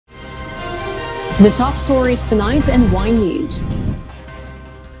The top stories tonight in Y News.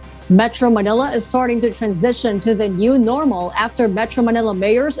 Metro Manila is starting to transition to the new normal after Metro Manila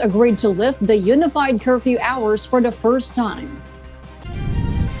mayors agreed to lift the unified curfew hours for the first time.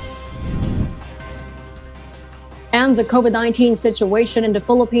 And the COVID-19 situation in the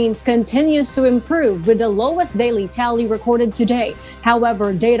Philippines continues to improve with the lowest daily tally recorded today.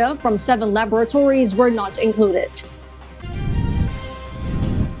 However, data from 7 laboratories were not included.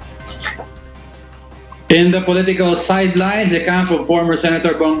 In the political sidelines, the camp of former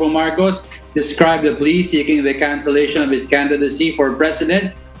Senator Bongbong Marcos described the plea seeking the cancellation of his candidacy for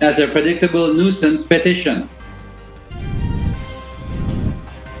president as a predictable nuisance petition.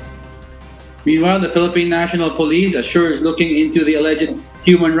 Meanwhile, the Philippine National Police assures looking into the alleged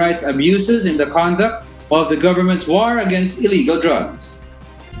human rights abuses in the conduct of the government's war against illegal drugs.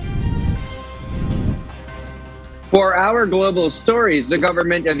 For our global stories, the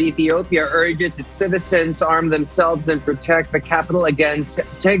government of Ethiopia urges its citizens arm themselves and protect the capital against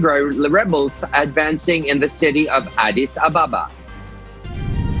Tigray rebels advancing in the city of Addis Ababa.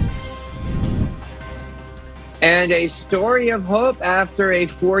 And a story of hope after a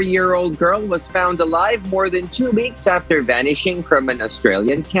 4-year-old girl was found alive more than 2 weeks after vanishing from an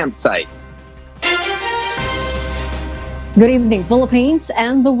Australian campsite. Good evening, Philippines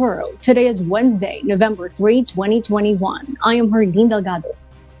and the world. Today is Wednesday, November 3, 2021. I am Herlene Delgado.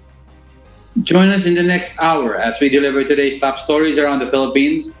 Join us in the next hour as we deliver today's top stories around the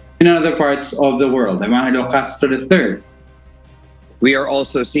Philippines and other parts of the world. I'm Angelo Castro III. We are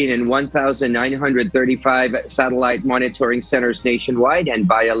also seen in 1,935 satellite monitoring centers nationwide and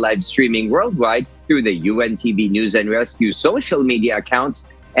via live streaming worldwide through the UNTV News and Rescue social media accounts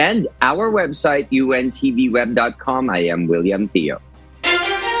and our website, untvweb.com. I am William Theo.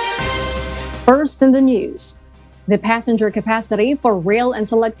 First in the news, the passenger capacity for rail and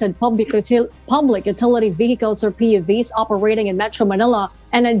selected public utility vehicles or PUVs operating in Metro Manila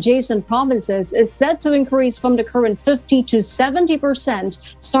and adjacent provinces is set to increase from the current 50 to 70%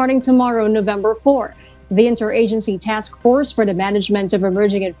 starting tomorrow, November 4. The Interagency Task Force for the Management of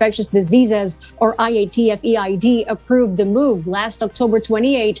Emerging Infectious Diseases, or IATF-EID, approved the move last October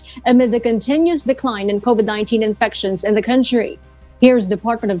 28 amid the continuous decline in COVID-19 infections in the country. Here's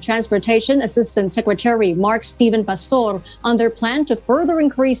Department of Transportation Assistant Secretary Mark Steven Pastor on their plan to further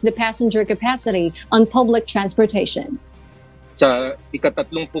increase the passenger capacity on public transportation. Sa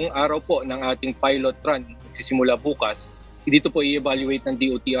ika-30 araw po ng ating pilot run, magsisimula bukas, dito po i-evaluate ng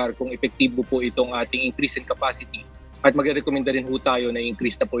DOTR kung epektibo po itong ating increase in capacity at magre-recommenda rin po tayo na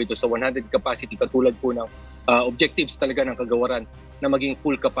increase na po ito sa 100 capacity katulad po ng objectives talaga ng kagawaran na maging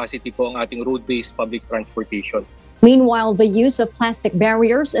full capacity po ang ating road-based public transportation. Meanwhile, the use of plastic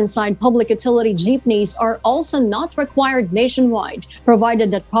barriers inside public utility jeepneys are also not required nationwide, provided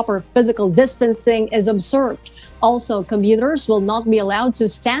that proper physical distancing is observed. Also, commuters will not be allowed to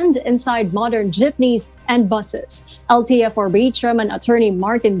stand inside modern jeepneys and buses. LTFRB Chairman Attorney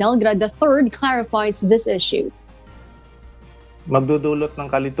Martin Delgra III clarifies this issue. Magdudulot ng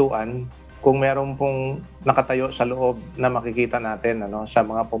kalituan kung meron pong nakatayo sa loob na makikita natin sa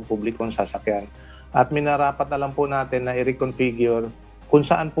mga pampublikong sasakyan. At minarapat na lang po natin na i-reconfigure kung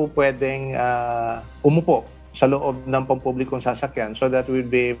saan po pwedeng umupo sa loob ng pampublikong sasakyan so that we'll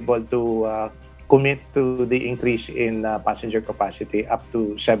be able to commit to the increase in passenger capacity up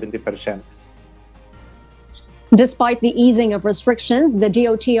to 70%. Despite the easing of restrictions, the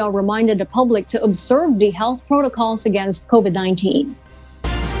DOTR reminded the public to observe the health protocols against COVID-19.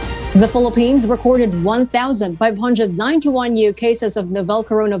 The Philippines recorded 1,591 new cases of novel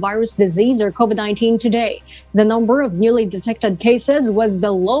coronavirus disease or COVID-19 today. The number of newly detected cases was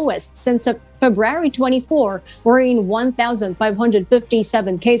the lowest since February 24, wherein 1,557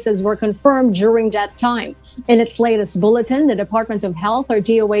 cases were confirmed during that time. In its latest bulletin, the Department of Health, or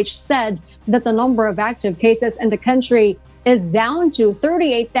DOH, said that the number of active cases in the country is down to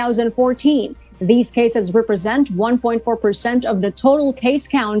 38,014. These cases represent 1.4% of the total case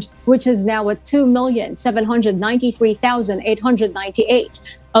count, which is now at 2,793,898.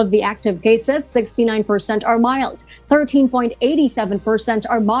 Of the active cases, 69% are mild, 13.87%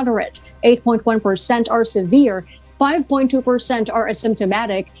 are moderate, 8.1% are severe, 5.2% are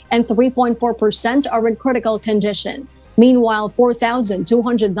asymptomatic, and 3.4% are in critical condition. Meanwhile,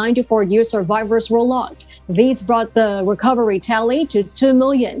 4,294 new survivors were logged. These brought the recovery tally to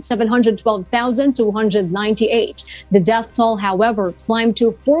 2,712,298. The death toll, however, climbed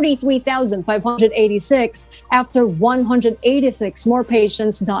to 43,586 after 186 more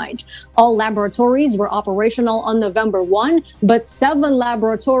patients died. All laboratories were operational on November 1, but 7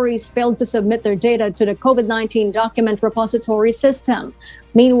 laboratories failed to submit their data to the COVID-19 document repository system.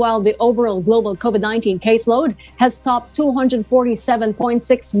 Meanwhile, the overall global COVID-19 caseload has topped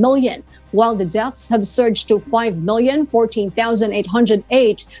 247.6 million, while the deaths have surged to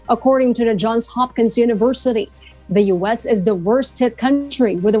 5,014,808, according to the Johns Hopkins University. The U.S. is the worst-hit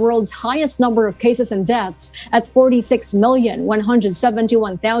country with the world's highest number of cases and deaths at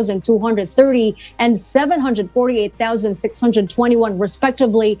 46,171,230 and 748,621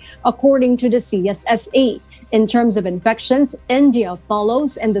 respectively, according to the CSSE. In terms of infections, India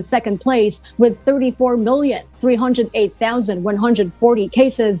follows in the second place with 34,308,140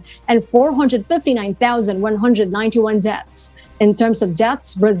 cases and 459,191 deaths. In terms of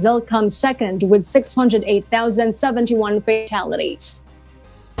deaths, Brazil comes second with 608,071 fatalities.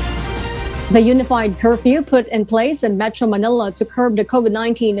 The unified curfew put in place in Metro Manila to curb the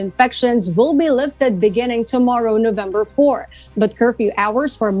COVID-19 infections will be lifted beginning tomorrow, November 4. But curfew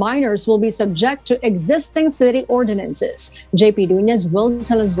hours for minors will be subject to existing city ordinances. JP Duñez will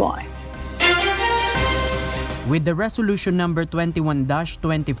tell us why. With the resolution number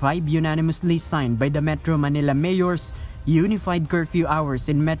 21-25 unanimously signed by the Metro Manila mayors, unified curfew hours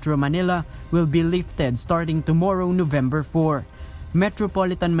in Metro Manila will be lifted starting tomorrow, November 4.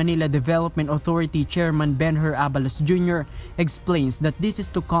 Metropolitan Manila Development Authority Chairman Benher Abalos Jr. explains that this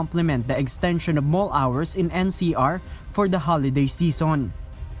is to complement the extension of mall hours in NCR for the holiday season.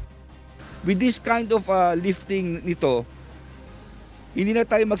 With this kind of lifting nito, hindi na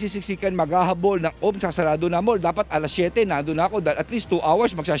tayo magsisiksikan maghahabol ng sasarado na mall. Dapat alas 7, nandun na ako. At least 2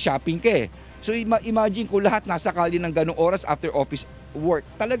 hours magsha-shopping ka eh. So imagine ko lahat nasa kali ng ganong oras after office work.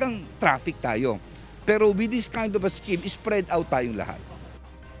 Talagang traffic tayo. Pero with this kind of a scheme, spread out tayong lahat.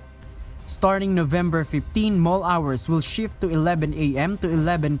 Starting November 15, mall hours will shift to 11 a.m. to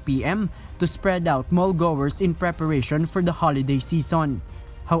 11 p.m. to spread out mall goers in preparation for the holiday season.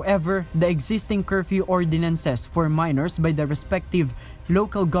 However, the existing curfew ordinances for minors by the respective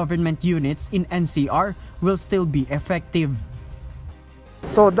local government units in NCR will still be effective.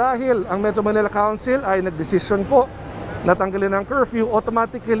 So dahil ang Metro Manila Council ay nagdesisyon po na tanggalin ang curfew,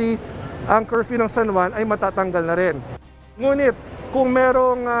 automatically ang curfew ng San Juan ay matatanggal na rin. Ngunit kung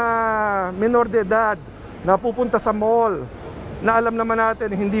merong minor de edad na pupunta sa mall, na alam naman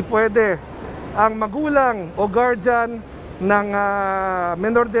natin hindi pwede, ang magulang o guardian ng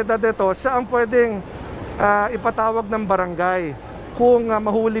minor de edad ito, siya ang pwedeng ipatawag ng barangay kung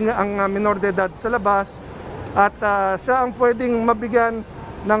mahuli nga ang minor de edad sa labas at siya ang pwedeng mabigyan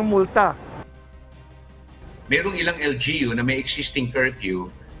ng multa. Merong ilang LGU na may existing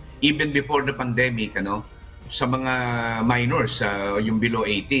curfew even before the pandemic, sa mga minors, yung below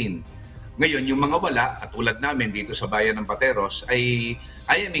 18. Ngayon, yung mga wala, katulad namin dito sa bayan ng Pateros, I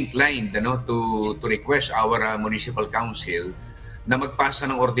am inclined to request our municipal council na magpasa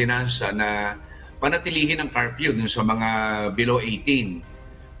ng ordinansa na panatilihin ang curfew dun sa mga below 18.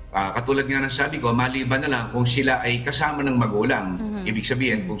 Katulad nga ng sabi ko, maliban na lang kung sila ay kasama ng magulang. Ibig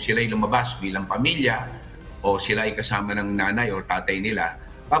sabihin, kung sila ay lumabas bilang pamilya o sila ay kasama ng nanay o tatay nila,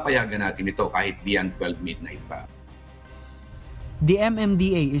 papayagan natin ito kahit beyond 12 midnight pa. The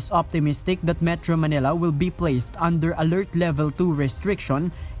MMDA is optimistic that Metro Manila will be placed under Alert Level 2 restriction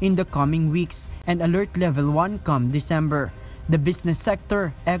in the coming weeks and Alert Level 1 come December. The business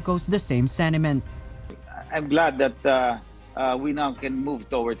sector echoes the same sentiment. I'm glad that we now can move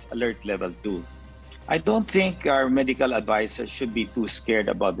towards Alert Level 2. I don't think our medical advisors should be too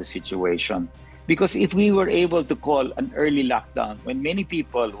scared about the situation. Because if we were able to call an early lockdown when many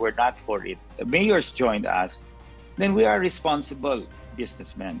people were not for it, the mayors joined us, then we are responsible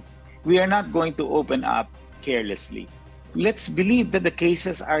businessmen. We are not going to open up carelessly. Let's believe that the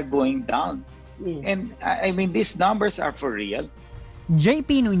cases are going down. And I mean, these numbers are for real.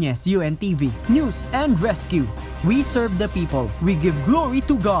 JP Nuñez, UNTV, News and Rescue. We serve the people. We give glory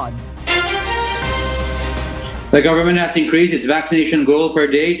to God. The government has increased its vaccination goal per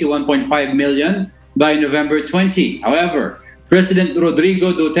day to 1.5 million by November 20. However, President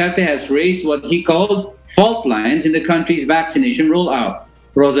Rodrigo Duterte has raised what he called fault lines in the country's vaccination rollout.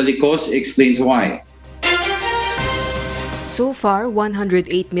 Rosalie Cos explains why. So far,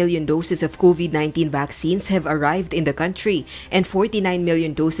 108 million doses of COVID-19 vaccines have arrived in the country and 49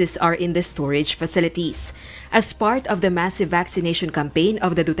 million doses are in the storage facilities. As part of the massive vaccination campaign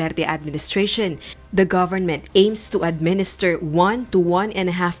of the Duterte administration, the government aims to administer 1 to 1.5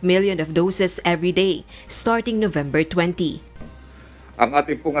 million of doses every day, starting November 20. Ang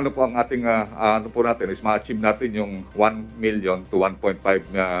ating natin is ma-achieve natin yung 1 million to 1.5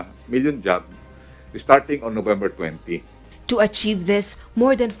 million jab starting on November 20. To achieve this,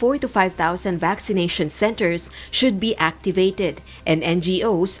 more than 4,000 to 5,000 vaccination centers should be activated, and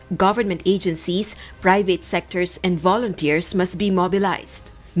NGOs, government agencies, private sectors, and volunteers must be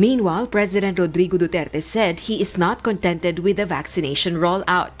mobilized. Meanwhile, President Rodrigo Duterte said he is not contented with the vaccination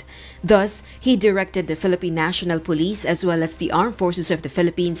rollout. Thus, he directed the Philippine National Police as well as the Armed Forces of the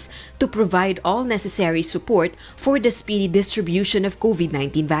Philippines to provide all necessary support for the speedy distribution of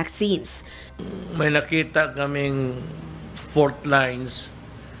COVID-19 vaccines. May nakita kaming fault lines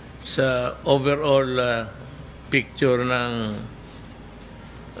sa overall picture ng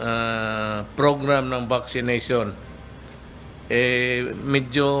program ng vaccination.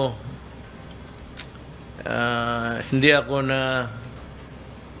 Medyo hindi ako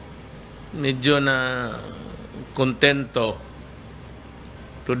medyo na kontento.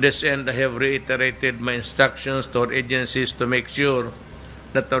 To this end, I have reiterated my instructions to our agencies to make sure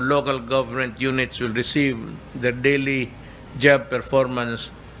that our local government units will receive their daily job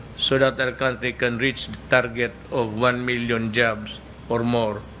performance so that our country can reach the target of 1 million jobs or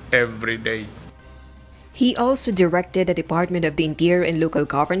more every day. He also directed the Department of the Interior and Local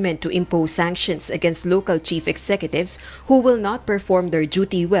Government to impose sanctions against local chief executives who will not perform their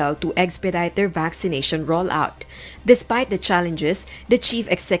duty well to expedite their vaccination rollout. Despite the challenges, the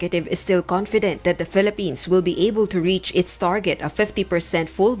chief executive is still confident that the Philippines will be able to reach its target of 50%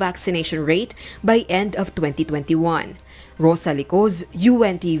 full vaccination rate by end of 2021. Rosa Licoz,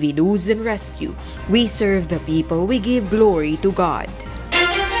 UNTV News and Rescue. We serve the people, we give glory to God.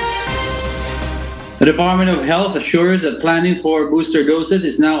 The Department of Health assures that planning for booster doses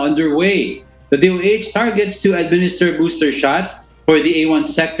is now underway. The DOH targets to administer booster shots for the A1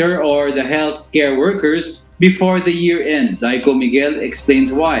 sector or the healthcare workers before the year ends. Aiko Miguel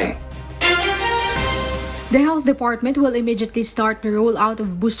explains why. The Health Department will immediately start the rollout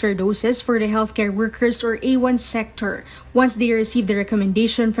of booster doses for the healthcare workers or A1 sector once they receive the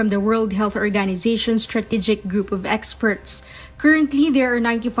recommendation from the World Health Organization Strategic Group of Experts. Currently, there are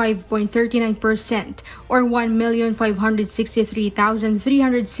 95.39% or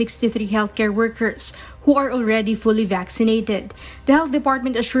 1,563,363 healthcare workers who are already fully vaccinated. The Health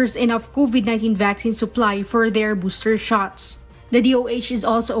Department assures enough COVID-19 vaccine supply for their booster shots. The DOH is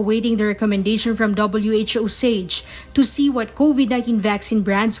also awaiting the recommendation from WHO SAGE to see what COVID-19 vaccine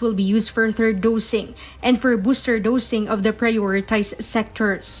brands will be used for third dosing and for booster dosing of the prioritized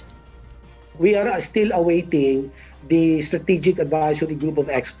sectors. We are still awaiting the Strategic Advisory Group of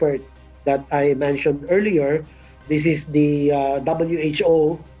Experts that I mentioned earlier. This is the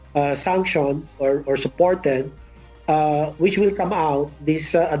WHO sanctioned or supported, which will come out.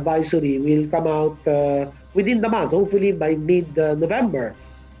 This advisory will come out within the month, hopefully by mid-November,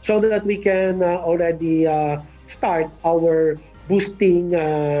 so that we can already start our boosting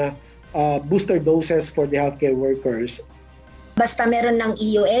booster doses for the healthcare workers. Basta meron ng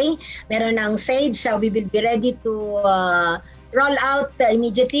EUA, meron ng SAGE, so we will be ready to roll out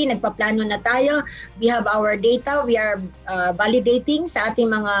immediately. Nagpaplano na tayo. We have our data. We are validating sa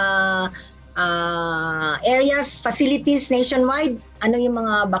ating mga areas, facilities nationwide, ano yung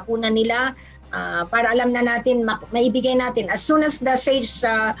mga bakuna nila, para alam na natin, maibigay natin. As soon as the SAGE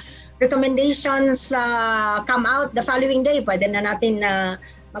recommendations come out the following day, pwede na natin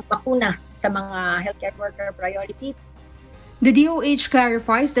magbakuna sa mga healthcare worker priority. The DOH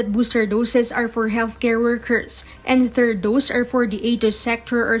clarifies that booster doses are for healthcare workers and third dose are for the A2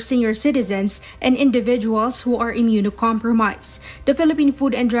 sector or senior citizens and individuals who are immunocompromised. The Philippine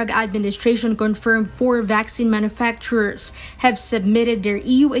Food and Drug Administration confirmed 4 vaccine manufacturers have submitted their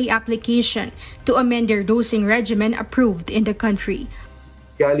EUA application to amend their dosing regimen approved in the country.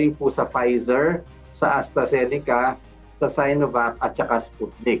 Galing po sa Pfizer, sa AstraZeneca, sa Sinovac at saka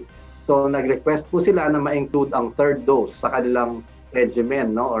Sputnik. So nag-request po sila na ma-include ang third dose sa kanilang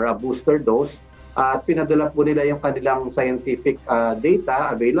regimen, no, or a booster dose. At pinadala po nila yung kanilang scientific data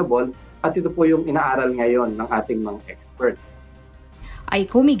available at ito po yung inaaral ngayon ng ating mga expert.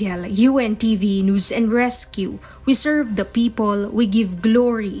 Aiko Miguel, UNTV News and Rescue. We serve the people, we give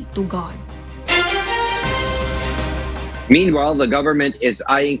glory to God. Meanwhile, the government is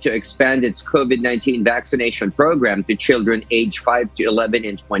eyeing to expand its COVID-19 vaccination program to children aged 5 to 11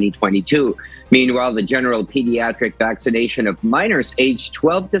 in 2022. Meanwhile, the general pediatric vaccination of minors aged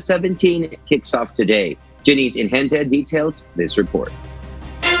 12 to 17 kicks off today. Janice Inhente details this report.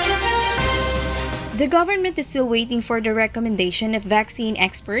 The government is still waiting for the recommendation of vaccine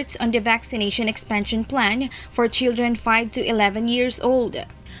experts on the vaccination expansion plan for children 5 to 11 years old.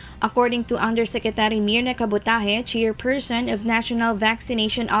 According to Undersecretary Mirna Kabutahe, chairperson of National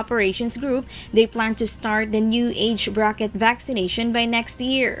Vaccination Operations Group, they plan to start the new age bracket vaccination by next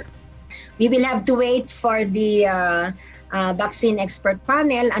year. We will have to wait for the vaccine expert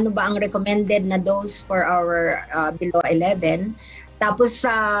panel, ano ba ang recommended na dose for our below 11. Tapos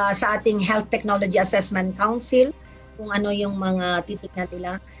sa ating Health Technology Assessment Council, kung ano yung mga titignan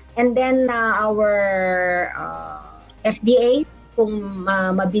nila. And then our FDA, kung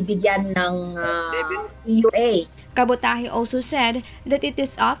mabibigyan ng EUA. Kabotahe also said that it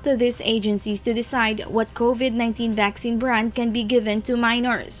is up to these agencies to decide what COVID-19 vaccine brand can be given to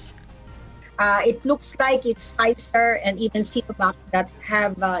minors. It looks like it's Pfizer and even Sinovac that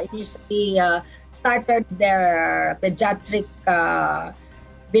have initially started their pediatric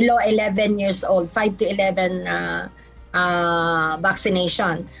below 11 years old, 5 to 11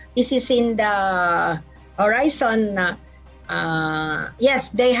 vaccination. This is in the horizon.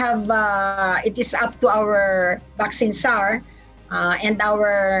 Yes, they have, it is up to our vaccine SAR and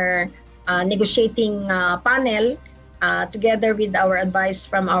our negotiating panel together with our advice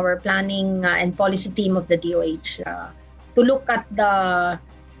from our planning and policy team of the DOH to look at the,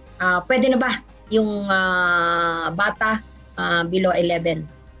 pwede na ba yung bata below 11.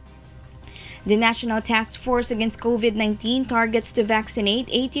 The National Task Force Against COVID-19 targets to vaccinate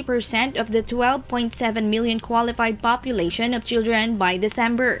 80% of the 12.7 million qualified population of children by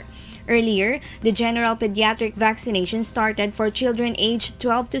December. Earlier, the general pediatric vaccination started for children aged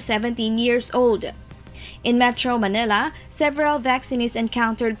 12 to 17 years old. In Metro Manila, several vaccinees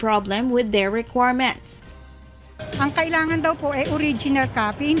encountered problem with their requirements. Ang kailangan daw po ay original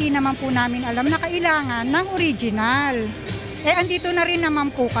copy. Hindi naman po namin alam na kailangan ng original. Andito na rin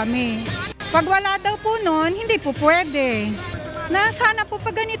naman po kami. Pag wala daw po nun, hindi po pwede. Sana po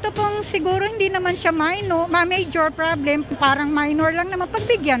pag ganito pong siguro hindi naman siya major problem. Parang minor lang naman,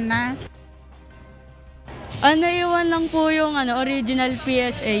 pagbigyan na. Naiwan lang po yung original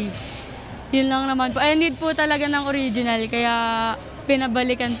PSA. Yun lang naman po. Need po talaga ng original, kaya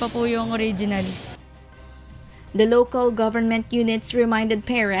pinabalikan pa po yung original. The local government units reminded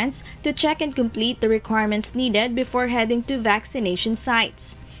parents to check and complete the requirements needed before heading to vaccination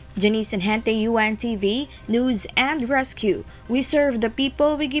sites. Janice and Hente, UNTV, News and Rescue. We serve the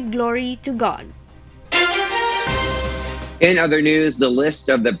people, we give glory to God. In other news, the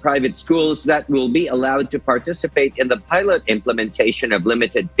list of the private schools that will be allowed to participate in the pilot implementation of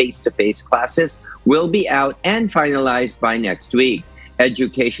limited face-to-face classes will be out and finalized by next week.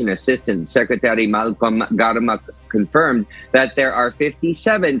 Education Assistant Secretary Malcolm Garma confirmed that there are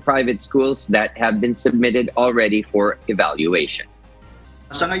 57 private schools that have been submitted already for evaluation.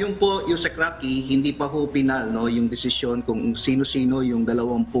 Sa ngayon po, yung Secraki, hindi pa ho pinal yung desisyon kung sino-sino yung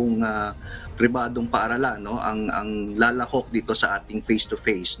 20 pribadong paaralan ang lalahok dito sa ating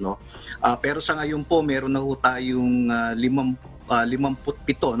face-to-face. Pero sa ngayon po, meron na ho tayong 57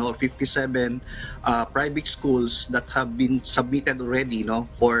 or 57 private schools that have been submitted already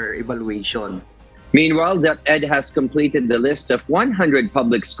for evaluation. Meanwhile, DepEd has completed the list of 100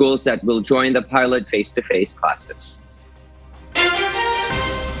 public schools that will join the pilot face-to-face classes.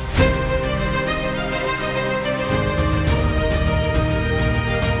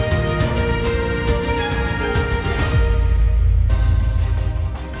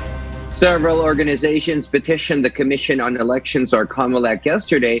 Several organizations petitioned the Commission on Elections or COMELEC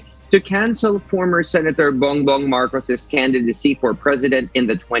yesterday to cancel former Senator Bongbong Marcos's candidacy for president in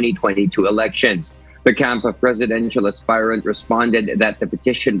the 2022 elections. The camp of presidential aspirant responded that the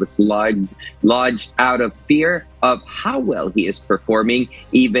petition was lodged out of fear of how well he is performing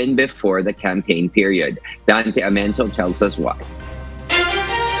even before the campaign period. Dante Amento tells us why.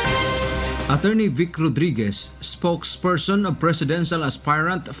 Attorney Vic Rodriguez, spokesperson of presidential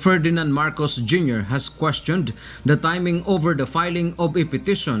aspirant Ferdinand Marcos Jr., has questioned the timing over the filing of a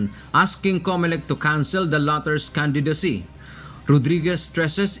petition asking COMELEC to cancel the latter's candidacy. Rodriguez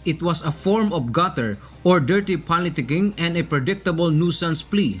stresses it was a form of gutter or dirty politicking and a predictable nuisance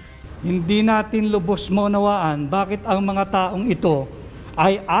plea. Hindi natin lubos maunawaan bakit ang mga taong ito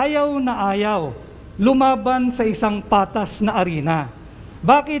ay ayaw na ayaw lumaban sa isang patas na arena.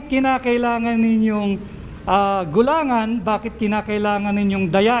 Bakit kinakailangan ninyong gulangan, bakit kinakailangan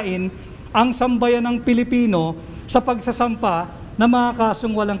ninyong dayain ang sambayan ng Pilipino sa pagsasampa ng mga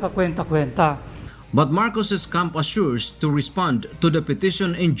kasong walang kakwenta-kwenta? But Marcos's camp assures to respond to the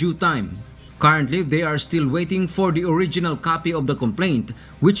petition in due time. Currently, they are still waiting for the original copy of the complaint,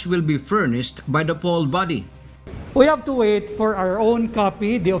 which will be furnished by the poll body. We have to wait for our own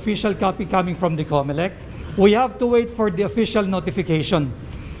copy, the official copy coming from the COMELEC. We have to wait for the official notification.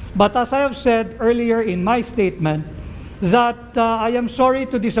 But as I have said earlier in my statement, that I am sorry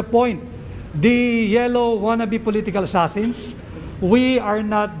to disappoint the yellow wannabe political assassins. We are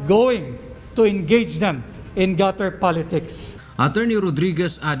not going to engage them in gutter politics. Attorney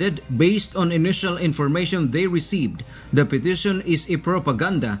Rodriguez added, based on initial information they received, the petition is a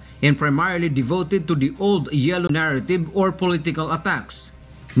propaganda and primarily devoted to the old yellow narrative or political attacks.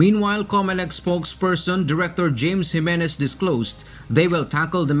 Meanwhile, COMELEC spokesperson Director James Jimenez disclosed they will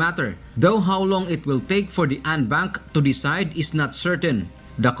tackle the matter, though how long it will take for the ANBank to decide is not certain.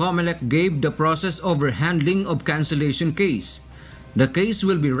 The COMELEC gave the process over handling of cancellation case. The case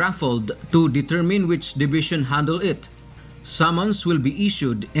will be raffled to determine which division handle it. Summons will be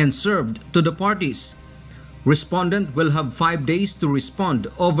issued and served to the parties. Respondent will have 5 days to respond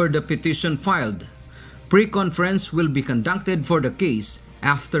over the petition filed. Pre-conference will be conducted for the case,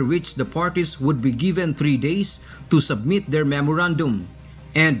 after which the parties would be given 3 days to submit their memorandum,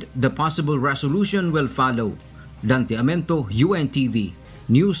 and the possible resolution will follow. Dante Amento, UNTV,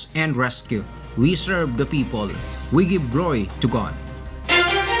 News and Rescue. We serve the people. We give glory to God.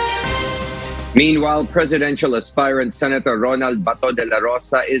 Meanwhile, presidential aspirant Senator Ronald Bato Dela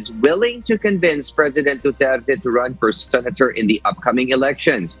Rosa is willing to convince President Duterte to run for senator in the upcoming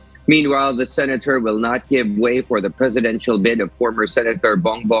elections. Meanwhile, the senator will not give way for the presidential bid of former Senator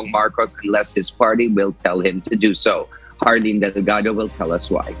Bongbong Marcos unless his party will tell him to do so. Harleen Delgado will tell us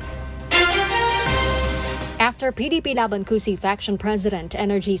why. After PDP Laban Cusi faction president,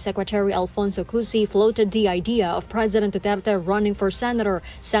 Energy Secretary Alfonso Cusi floated the idea of President Duterte running for senator,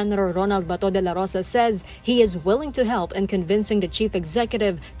 Senator Ronald Bato Dela Rosa says he is willing to help in convincing the chief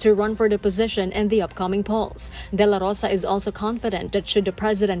executive to run for the position in the upcoming polls. Dela Rosa is also confident that should the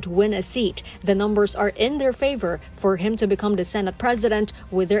president win a seat, the numbers are in their favor for him to become the Senate president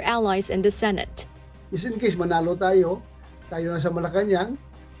with their allies in the Senate. Just in case manalo tayo nasa Malacanang,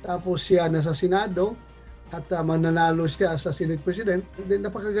 tapos siya nasa Senado, at mananalo siya sa Senate President, then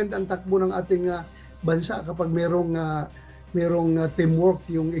napakaganda ang takbo ng ating bansa kapag merong teamwork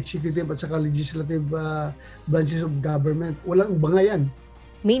yung executive at saka legislative branches of government. Walang bangayan.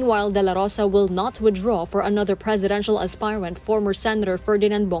 Meanwhile, Dela Rosa will not withdraw for another presidential aspirant, former Senator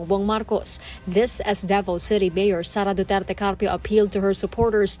Ferdinand Bongbong Marcos. This as Davao City Mayor Sara Duterte Carpio appealed to her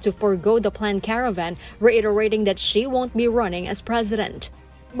supporters to forgo the planned caravan, reiterating that she won't be running as president.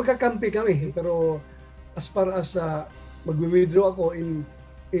 Magkakampi kami, pero as far as mag-withdraw ako in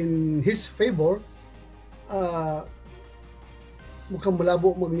his favor, mukhang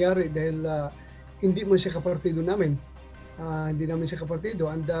malabo mangyari dahil hindi man siya kapartido namin. Hindi namin siya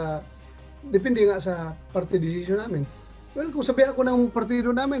kapartido and depende nga sa party decision namin. Well, kung sabihin ako ng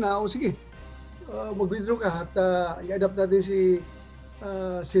partido namin, sige, mag-withdraw ka at i-adapt natin si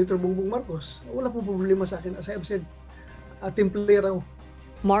Senator Bongbong Marcos, wala po problema sa akin. As I have said, team player ako.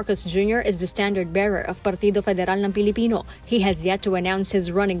 Marcos Jr. is the standard bearer of Partido Federal ng Pilipino. He has yet to announce his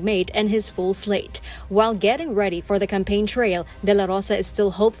running mate and his full slate. While getting ready for the campaign trail, Dela Rosa is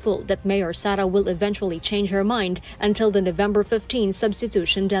still hopeful that Mayor Sara will eventually change her mind until the November 15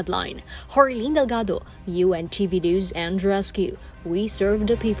 substitution deadline. Harleen Delgado, UNTV News and Rescue. We serve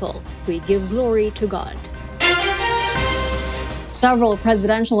the people. We give glory to God. Several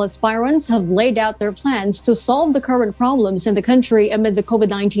presidential aspirants have laid out their plans to solve the current problems in the country amid the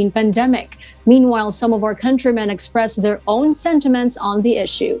COVID-19 pandemic. Meanwhile, some of our countrymen expressed their own sentiments on the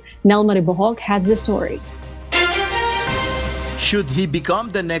issue. Nelma Ribohok has the story. Should he become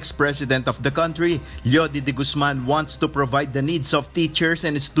the next president of the country, Leody de Guzman wants to provide the needs of teachers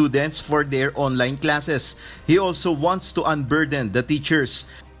and students for their online classes. He also wants to unburden the teachers.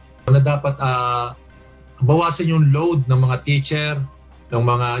 Dapat bawasan yung load ng mga teacher, ng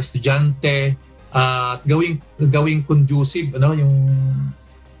mga estudyante, at gawing conducive yung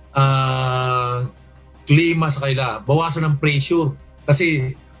klima sa kanila. Bawasan ng pressure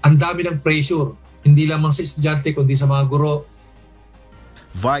kasi ang dami ng pressure, hindi lamang sa estudyante kundi sa mga guro.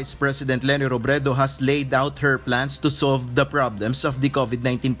 Vice President Leni Robredo has laid out her plans to solve the problems of the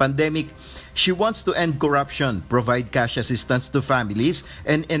COVID-19 pandemic. She wants to end corruption, provide cash assistance to families,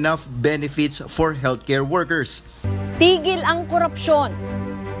 and enough benefits for healthcare workers. Tigil ang korupsyon,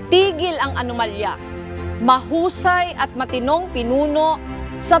 tigil ang anomalya, mahusay at matinong pinuno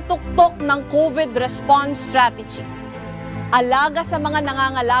sa tuktok ng COVID response strategy. Alaga sa mga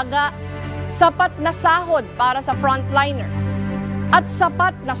nangangalaga, sapat na sahod para sa frontliners, at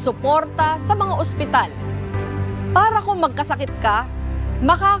sapat na suporta sa mga ospital. Para kung magkasakit ka,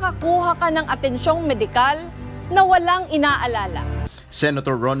 makakakuha ka ng atensyong medikal na walang inaalala.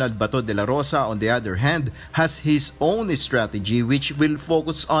 Senator Ronald Bato Dela Rosa, on the other hand, has his own strategy which will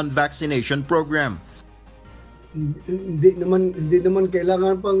focus on vaccination program. Hindi naman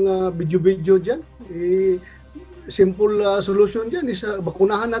kailangan pang video-video dyan. Simple solution dyan is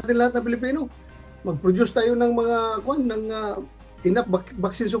bakunahan natin lahat ng Pilipino. Mag-produce tayo ng mga enough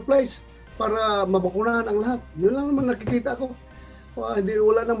vaccine supplies para mabakunahan ang lahat. Yun lang naman nakikita ko.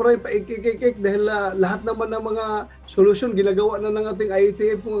 Wala na maraming paik-ik-ik dahil lahat naman ng mga solusyon ginagawa na ng ating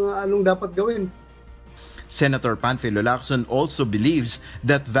IATF kung anong dapat gawin. Senator Panfilo Lacson also believes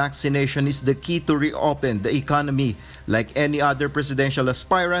that vaccination is the key to reopen the economy. Like any other presidential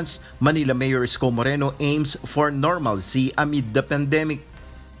aspirants, Manila Mayor Isko Moreno aims for normalcy amid the pandemic.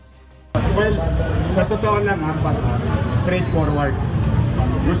 Well, sa totoo lang, straightforward.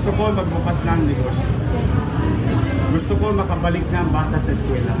 Gusto ko magbukas ng negosyo. Gusto ko makabalik na ang bata sa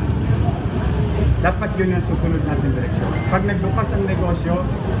eskwela. Dapat yun ang susunod natin direksyon. Pag nagbukas ang negosyo,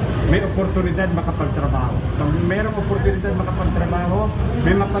 may oportunidad makapagtrabaho. Pag mayroong oportunidad makapagtrabaho,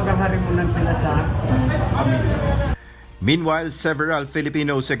 may mapagaharimunan sila sa pamilya. Meanwhile, several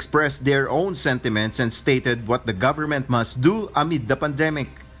Filipinos expressed their own sentiments and stated what the government must do amid the pandemic.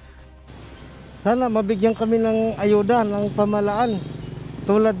 Sana mabigyan kami ng ayuda ng pamahalaan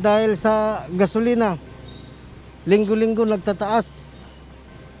tulad dahil sa gasolina. Linggo-linggo nagtataas.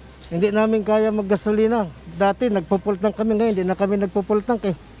 Hindi namin kaya maggasolina. Dati nagpo-full-tank kami, ngayon hindi na kami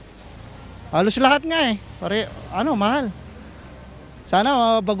nagpo-full-tank eh. Halos lahat nga eh. Mahal.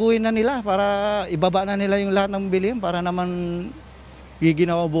 Sana baguhin na nila para ibaba na nila yung lahat ng bilihin para naman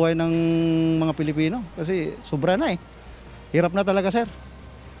giginawa buhay ng mga Pilipino. Kasi sobra na eh. Hirap na talaga, sir.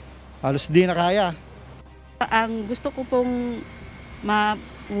 Halos di na kaya. Ang gusto ko pong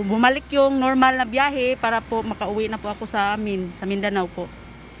bumalik yung normal na biyahe para po makauwi na po ako sa amin, sa Mindanao po.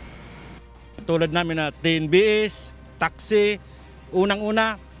 Tulad namin na TNBS, taxi,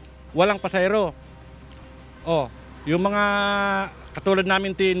 unang-una, walang pasahero. Yung mga katulad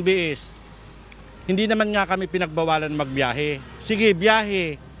namin TNBS, hindi naman nga kami pinagbawalan magbiyahe. Sige,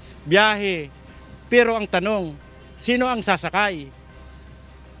 biyahe. Pero ang tanong, sino ang sasakay?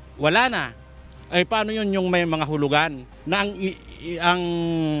 Wala na. Ay paano yun yung may mga hulugan na ang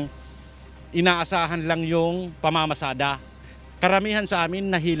inaasahan lang yung pamamasada? Karamihan sa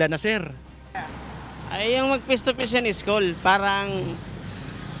amin nahila na, sir. Ay yung mag-face-to-face in school, parang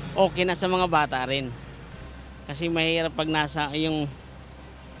okay na sa mga bata rin. Kasi mahirap pag nasa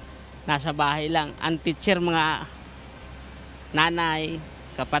bahay lang. Ang teacher, mga nanay,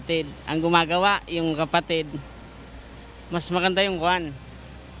 kapatid. Ang gumagawa, yung kapatid, mas maganda yung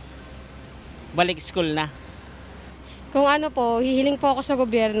balik school na. Kung hihiling po ako sa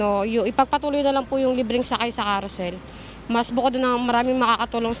gobyerno, yung ipagpatuloy na lang po yung libreng sakay sa carousel. Mas bukod na maraming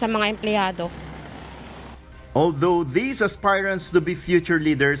makakatulong sa mga empleyado. Although these aspirants to be future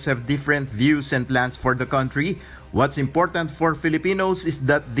leaders have different views and plans for the country, what's important for Filipinos is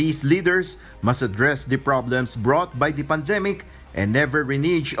that these leaders must address the problems brought by the pandemic and never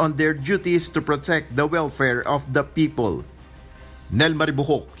renege on their duties to protect the welfare of the people. Nel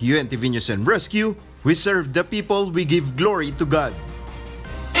Maribuhok, UNTV News and Rescue. We serve the people, we give glory to God.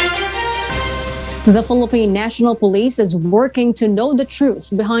 The Philippine National Police is working to know the truth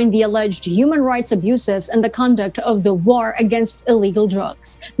behind the alleged human rights abuses and the conduct of the war against illegal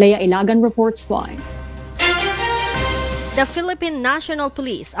drugs. Leia Ilagan reports why. The Philippine National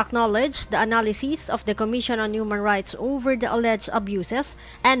Police acknowledged the analysis of the Commission on Human Rights over the alleged abuses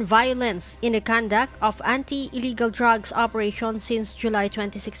and violence in the conduct of anti-illegal drugs operations since July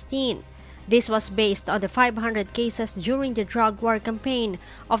 2016. This was based on the 500 cases during the drug war campaign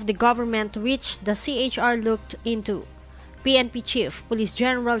of the government which the CHR looked into. PNP Chief Police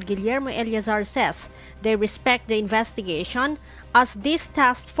General Guillermo Eleazar says they respect the investigation as this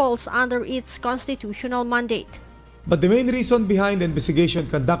task falls under its constitutional mandate. But the main reason behind the investigation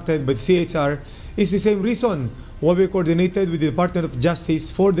conducted by the CHR is the same reason why we coordinated with the Department of Justice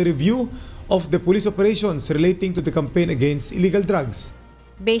for the review of the police operations relating to the campaign against illegal drugs.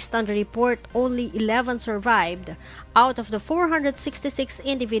 Based on the report, only 11 survived out of the 466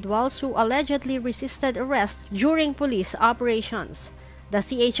 individuals who allegedly resisted arrest during police operations. The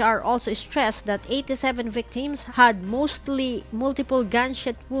CHR also stressed that 87 victims had mostly multiple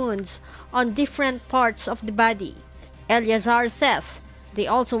gunshot wounds on different parts of the body. Eleazar says they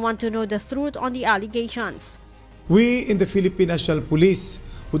also want to know the truth on the allegations. We in the Philippine National Police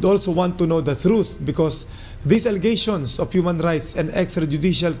would also want to know the truth because these allegations of human rights and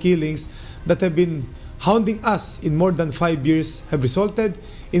extrajudicial killings that have been hounding us in more than 5 years have resulted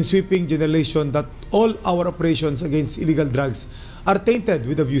in sweeping generalization that all our operations against illegal drugs are tainted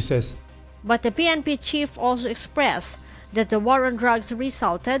with abuses. But the PNP chief also expressed that the war on drugs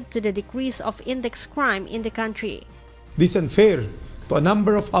resulted to the decrease of index crime in the country. This is unfair to a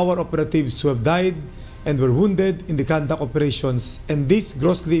number of our operatives who have died and were wounded in the conduct operations, and this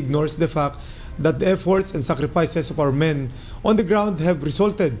grossly ignores the fact that the efforts and sacrifices of our men on the ground have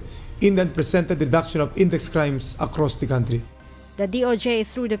resulted in the unprecedented reduction of index crimes across the country. The DOJ,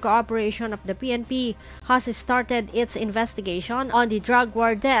 through the cooperation of the PNP, has started its investigation on the drug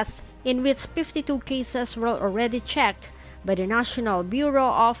war death, in which 52 cases were already checked by the National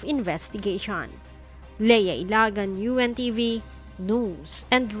Bureau of Investigation. Leia Ilagan, UNTV, News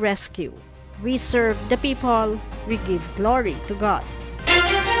and Rescue. We serve the people, we give glory to God.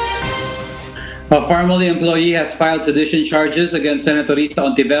 A Pharmally employee has filed sedition charges against Senator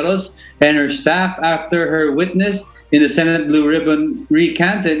Hontiveros and her staff after her witness in the Senate Blue Ribbon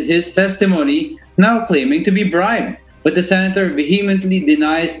recanted his testimony, now claiming to be bribed. But the senator vehemently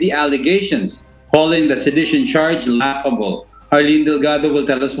denies the allegations, calling the sedition charge laughable. Arlene Delgado will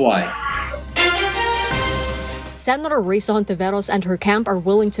tell us why. Senator Risa Hontiveros and her camp are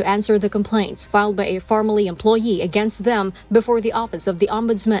willing to answer the complaints filed by a Pharmally employee against them before the Office of the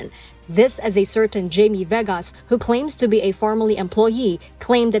Ombudsman. This as a certain Jamie Vegas, who claims to be a Pharmally employee,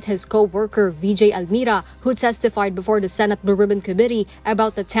 claimed that his co-worker VJ Almira, who testified before the Senate Blue Ribbon Committee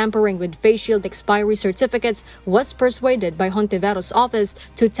about the tampering with face shield expiry certificates, was persuaded by Hontiveros' office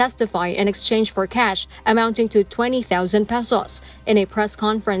to testify in exchange for cash amounting to 20,000 pesos. In a press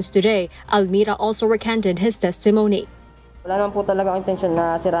conference today, Almira also recanted his testimony. Wala naman po talaga ang intensyon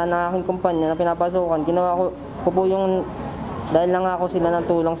na siraan ng aking kumpanya na pinapasukan. Ginawa ko po yung dahil lang ako sila ng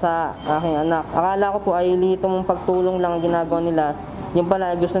tulong sa aking anak. Akala ko po ay litong pagtulong lang ang ginagawa nila. Yung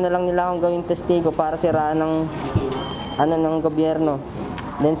pala, gusto na lang nila akong gawing testigo para siraan ng gobyerno.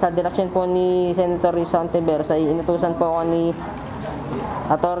 Then sa direksyon po ni Senator Risa Hontiveros ay inutusan po ako ni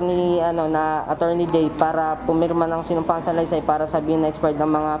Attorney Jay para pumirma ng sinumpang salaysay para sabihin na expired ng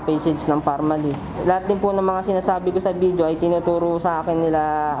mga passage ng Pharmally. Lahat din po ng mga sinasabi ko sa video ay tinuturo sa akin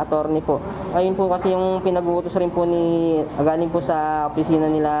nila attorney po. Ayun po kasi yung pinag-uutos rin po galing po sa opisina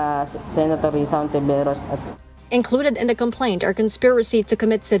nila Senator Risa Hontiveros. Included in the complaint are conspiracy to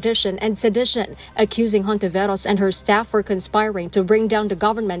commit sedition and sedition, accusing Hontiveros and her staff for conspiring to bring down the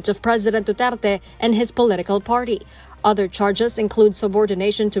government of President Duterte and his political party. Other charges include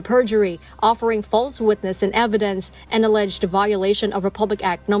subordination to perjury, offering false witness and evidence, and alleged violation of Republic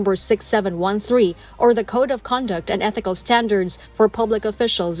Act No. 6713 or the Code of Conduct and Ethical Standards for Public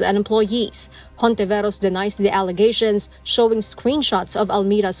Officials and Employees. Hontiveros denies the allegations, showing screenshots of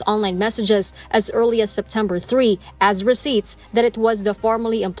Almira's online messages as early as September 3 as receipts that it was the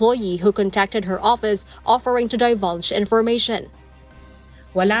Pharmally employee who contacted her office offering to divulge information.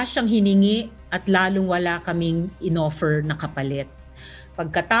 Wala siyang hiningi at lalong wala kaming inoffer na kapalit.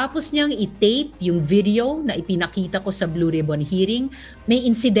 Pagkatapos niyang i-tape yung video na ipinakita ko sa Blue Ribbon hearing, may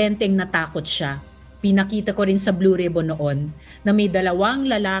insidenteng natakot siya. Pinakita ko rin sa Blue Ribbon noon na may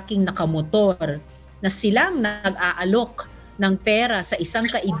dalawang lalaking nakamotor na silang nag-aalok ng pera sa isang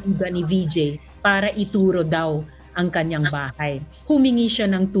kaibigan ni VJ para ituro daw ang kanyang bahay. Humingi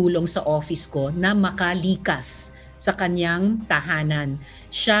siya ng tulong sa office ko na makalikas sa kanyang tahanan.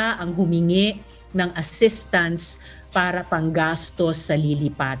 Siya ang humingi ng assistance para panggastos sa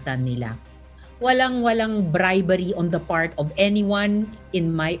lilipatan nila. Walang bribery on the part of anyone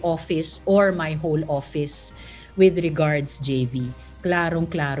in my office or my whole office with regards, JV.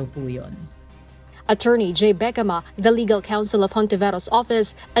 Klarong-klaro po yun. Attorney J. Becama, the legal counsel of Hontiveros'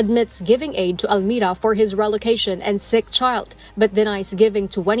 office, admits giving aid to Almira for his relocation and sick child, but denies giving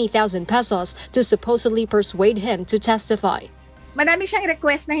 20,000 pesos to supposedly persuade him to testify. Marami siyang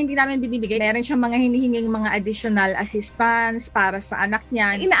request na hindi namin binibigay. Meron siyang mga hinihinging mga additional assistance para sa anak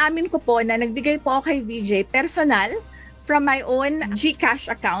niya. Inaamin ko po na nagbigay po ako kay VJ personal from my own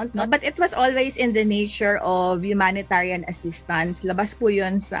GCash account, no? But it was always in the nature of humanitarian assistance. Labas po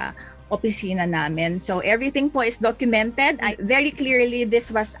yun sa opisina namin. So everything po is documented. Very clearly, this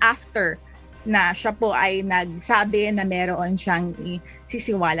was after na siya po ay nagsabi na meron siyang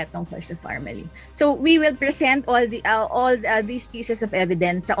sisiwalat tungkol sa Pharmally. So we will present all these pieces of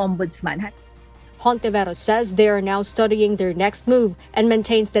evidence sa Ombudsman. Hontiveros says they are now studying their next move and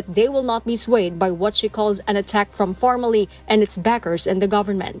maintains that they will not be swayed by what she calls an attack from Pharmally and its backers in the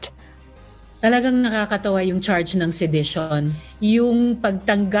government. Talagang nakakatawa yung charge ng sedition, yung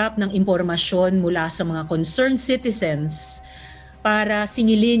pagtanggap ng impormasyon mula sa mga concerned citizens para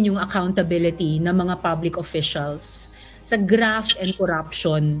singilin yung accountability ng mga public officials sa graft and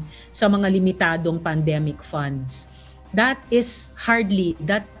corruption sa mga limitadong pandemic funds. That is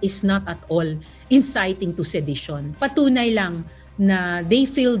not at all inciting to sedition. Patunay lang na they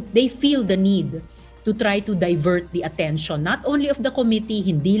feel the need to try to divert the attention not only of the committee,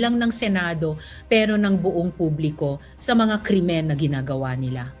 hindi lang ng Senado, pero ng buong publiko sa mga krimen na ginagawa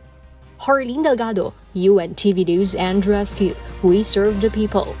nila. Arlene Delgado, UNTV News and Rescue. We serve the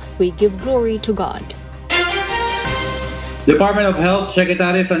people. We give glory to God. Department of Health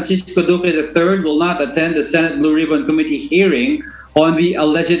Secretary Francisco Duque III will not attend the Senate Blue Ribbon Committee hearing on the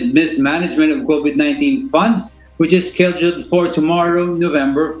alleged mismanagement of COVID-19 funds, which is scheduled for tomorrow,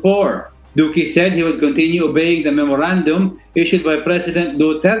 November 4. Duque said he would continue obeying the memorandum issued by President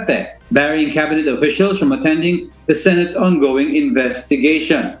Duterte, barring cabinet officials from attending the Senate's ongoing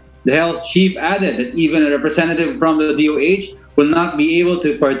investigation. The health chief added that even a representative from the DOH will not be able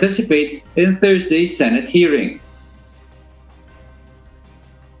to participate in Thursday's Senate hearing.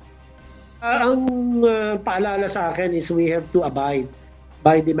 Ang paalala sa akin is we have to abide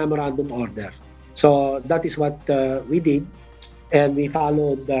by the memorandum order. So that is what we did, and we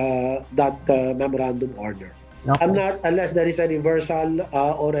followed that memorandum order. Okay. I'm not, unless there is a reversal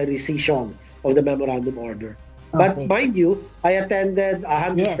or a rescission of the memorandum order. But Okay. mind you, I attended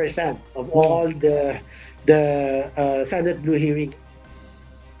 100% of all the Senate Blue hearing.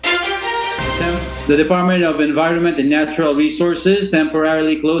 The Department of Environment and Natural Resources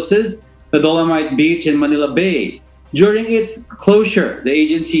temporarily closes the Dolomite Beach in Manila Bay. During its closure, the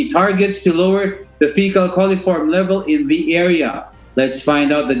agency targets to lower the fecal coliform level in the area. Let's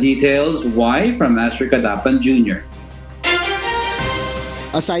find out the details why from Master Kadapan Jr.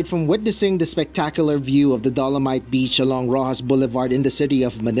 Aside from witnessing the spectacular view of the Dolomite Beach along Rojas Boulevard in the city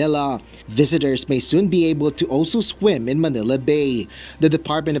of Manila, visitors may soon be able to also swim in Manila Bay. The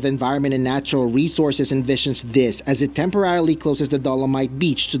Department of Environment and Natural Resources envisions this as it temporarily closes the Dolomite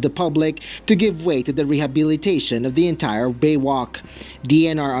Beach to the public to give way to the rehabilitation of the entire baywalk.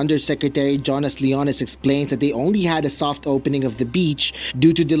 DNR Undersecretary Jonas Leones explains that they only had a soft opening of the beach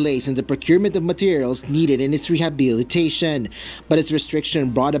due to delays in the procurement of materials needed in its rehabilitation. But as restriction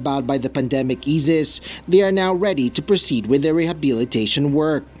brought about by the pandemic eases, they are now ready to proceed with their rehabilitation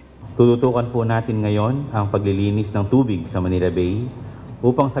work. Tututukan po natin ngayon ang paglilinis ng tubig sa Manila Bay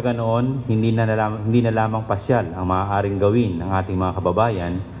upang sa ganoon hindi na lamang pasyal ang maaaring gawin ng ating mga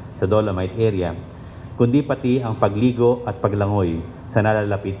kababayan sa Dolomite area, kundi pati ang pagligo at paglangoy sa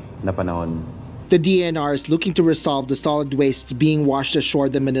nalalapit na panahon. The DNR is looking to resolve the solid wastes being washed ashore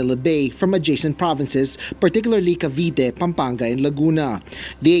the Manila Bay from adjacent provinces, particularly Cavite, Pampanga, and Laguna.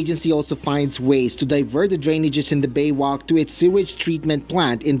 The agency also finds ways to divert the drainages in the baywalk to its sewage treatment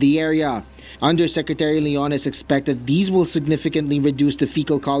plant in the area. Undersecretary Leones expects that these will significantly reduce the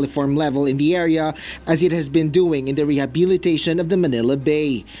fecal coliform level in the area, as it has been doing in the rehabilitation of the Manila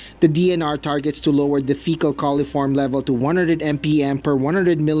Bay. The DNR targets to lower the fecal coliform level to 100 mpm per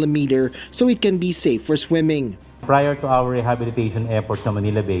 100 millimeter so it can be safe for swimming. Prior to our rehabilitation efforts sa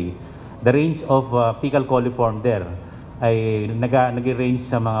Manila Bay, the range of fecal coliform there ay nag-range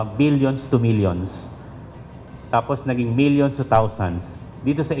sa mga billions to millions. Tapos naging millions to thousands.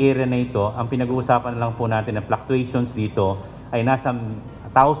 Dito sa area na ito, ang pinag-uusapan lang po natin na fluctuations dito ay nasa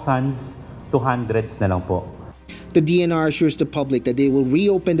thousands to hundreds na lang po. The DNR assures the public that they will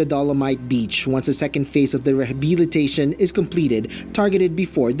reopen the Dolomite Beach once the second phase of the rehabilitation is completed, targeted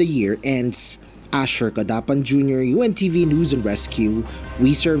before the year ends. Asher Kadapan Jr., UNTV News and Rescue.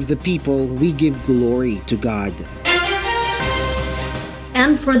 We serve the people, we give glory to God.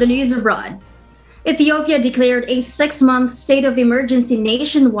 And for the news abroad, Ethiopia declared a 6-month state of emergency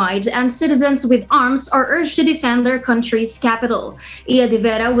nationwide, and citizens with arms are urged to defend their country's capital. Ia De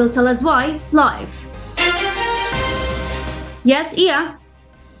Vera will tell us why live. Yes, Ia.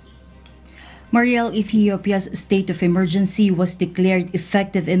 Mariel, Ethiopia's state of emergency was declared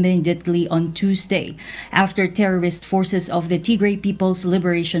effective immediately on Tuesday after terrorist forces of the Tigray People's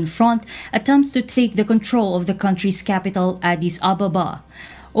Liberation Front attempts to take the control of the country's capital, Addis Ababa.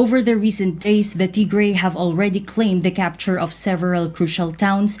 Over the recent days, the Tigray have already claimed the capture of several crucial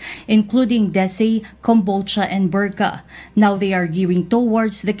towns, including Dessie, Kombolcha, and Berka. Now they are gearing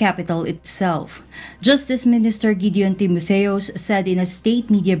towards the capital itself. Justice Minister Gideon Timotheos said in a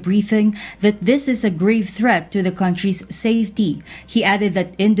state media briefing that this is a grave threat to the country's safety. He added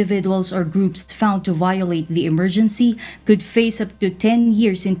that individuals or groups found to violate the emergency could face up to 10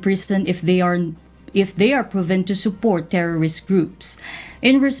 years in prison if they are proven to support terrorist groups.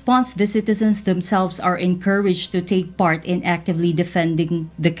 In response, the citizens themselves are encouraged to take part in actively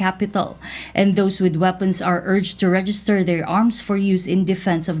defending the capital, and those with weapons are urged to register their arms for use in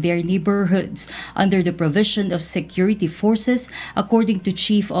defense of their neighborhoods under the provision of security forces, according to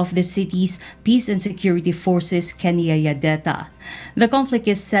Chief of the city's Peace and Security Forces, Kenya Yadeta. The conflict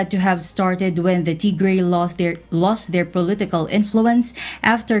is said to have started when the Tigray lost their political influence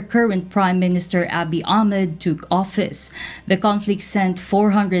after current Prime Minister Abiy Ahmed took office. The conflict sent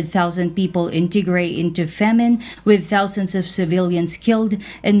 400,000 people in Tigray into famine, with thousands of civilians killed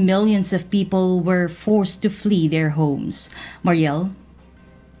and millions of people were forced to flee their homes. Mariel?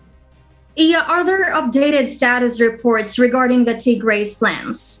 Iya, are there updated status reports regarding the Tigray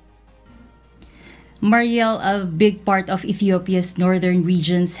plans? Mariel, a big part of Ethiopia's northern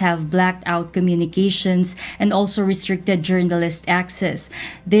regions have blacked out communications and also restricted journalist access.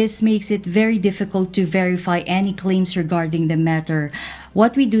 This makes it very difficult to verify any claims regarding the matter.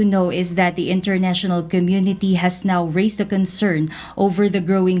 What we do know is that the international community has now raised a concern over the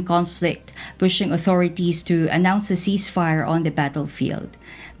growing conflict, pushing authorities to announce a ceasefire on the battlefield.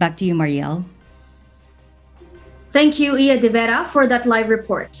 Back to you, Mariel. Thank you, Iya De Vera, for that live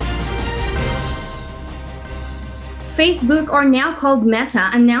report. Facebook, or now called Meta,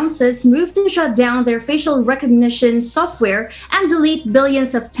 announces move to shut down their facial recognition software and delete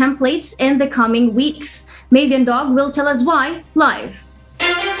billions of templates in the coming weeks. Maeve Dog will tell us why live.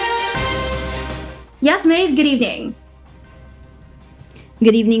 Yes, Maeve, good evening.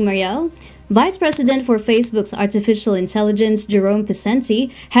 Good evening, Marielle. Vice President for Facebook's Artificial Intelligence, Jerome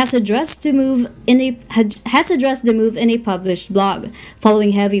Pesenti, has addressed the move in a published blog,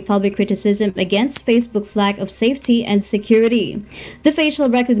 following heavy public criticism against Facebook's lack of safety and security. The facial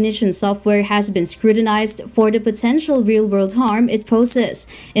recognition software has been scrutinized for the potential real-world harm it poses,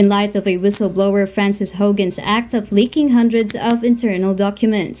 in light of a whistleblower Francis Hogan's act of leaking hundreds of internal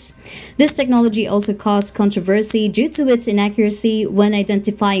documents. This technology also caused controversy due to its inaccuracy when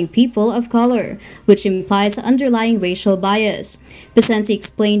identifying people of color, which implies underlying racial bias. Pesenti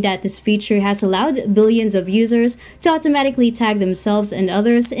explained that this feature has allowed billions of users to automatically tag themselves and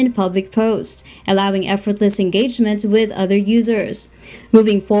others in public posts, allowing effortless engagement with other users.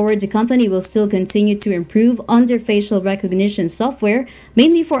 Moving forward, the company will still continue to improve on their facial recognition software,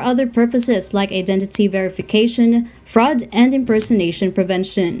 mainly for other purposes like identity verification, fraud, and impersonation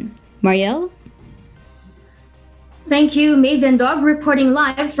prevention. Marielle? Thank you, Maeve Dog, reporting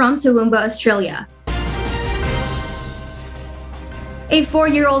live from Toowoomba, Australia. A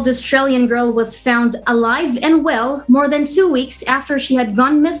 4-year-old Australian girl was found alive and well more than 2 weeks after she had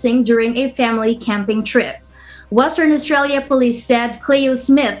gone missing during a family camping trip. Western Australia police said Cleo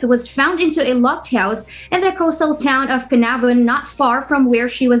Smith was found into a locked house in the coastal town of Carnarvon, not far from where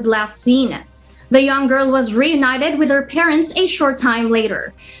she was last seen. The young girl was reunited with her parents a short time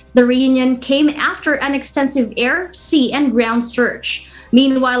later. The reunion came after an extensive air, sea, and ground search.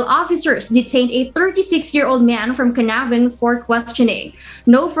 Meanwhile, officers detained a 36-year-old man from Carnarvon for questioning.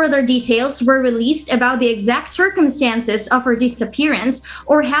 No further details were released about the exact circumstances of her disappearance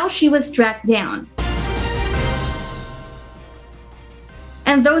or how she was tracked down.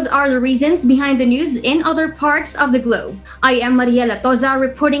 And those are the reasons behind the news in other parts of the globe. I am Mariela Toza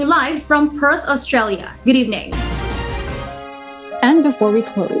reporting live from Perth, Australia. Good evening. And before we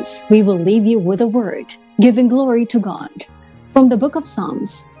close, we will leave you with a word, giving glory to God. From the book of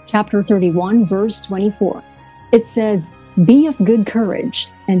Psalms, chapter 31, verse 24. It says, "Be of good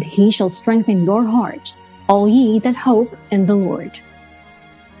courage, and he shall strengthen your heart, all ye that hope in the Lord."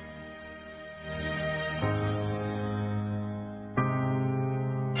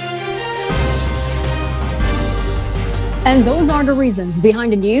 And those are the reasons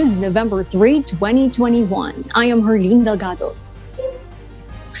behind the news, November 3, 2021. I am Herlene Delgado.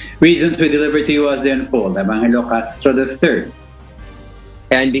 Reasons we deliver to you as they unfold. I'm Angelo Castro III.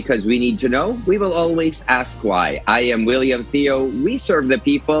 And because we need to know, we will always ask why. I am William Theo. We serve the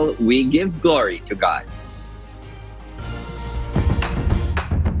people. We give glory to God.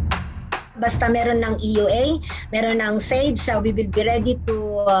 Basta meron ng EUA, meron ng SAGE, so we will be ready to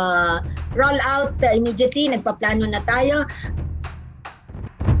roll out immediately. Nagpaplano na tayo.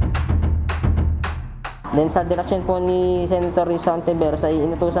 Then sa direksyon po ni Senator Hontiveros ay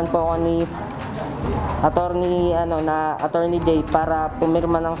inutusan po ako ni Attorney J para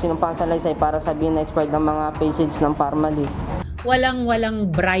pumirma ng sinumpang salaysay para sabihin na expired ng mga passage ng Pharmally.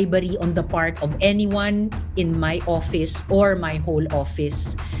 Walang bribery on the part of anyone in my office or my whole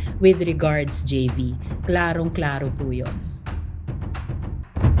office with regards JV. Klarong-klaro po yun.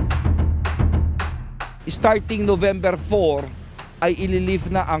 Starting November 4 ay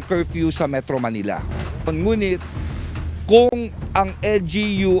ililift na ang curfew sa Metro Manila. Ngunit kung ang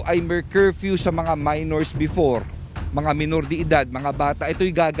LGU ay may curfew sa mga minors before, mga minor de edad, mga bata,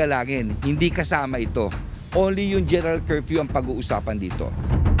 ito'y gagalangin. Hindi kasama ito. Only yung general curfew ang pag-uusapan dito.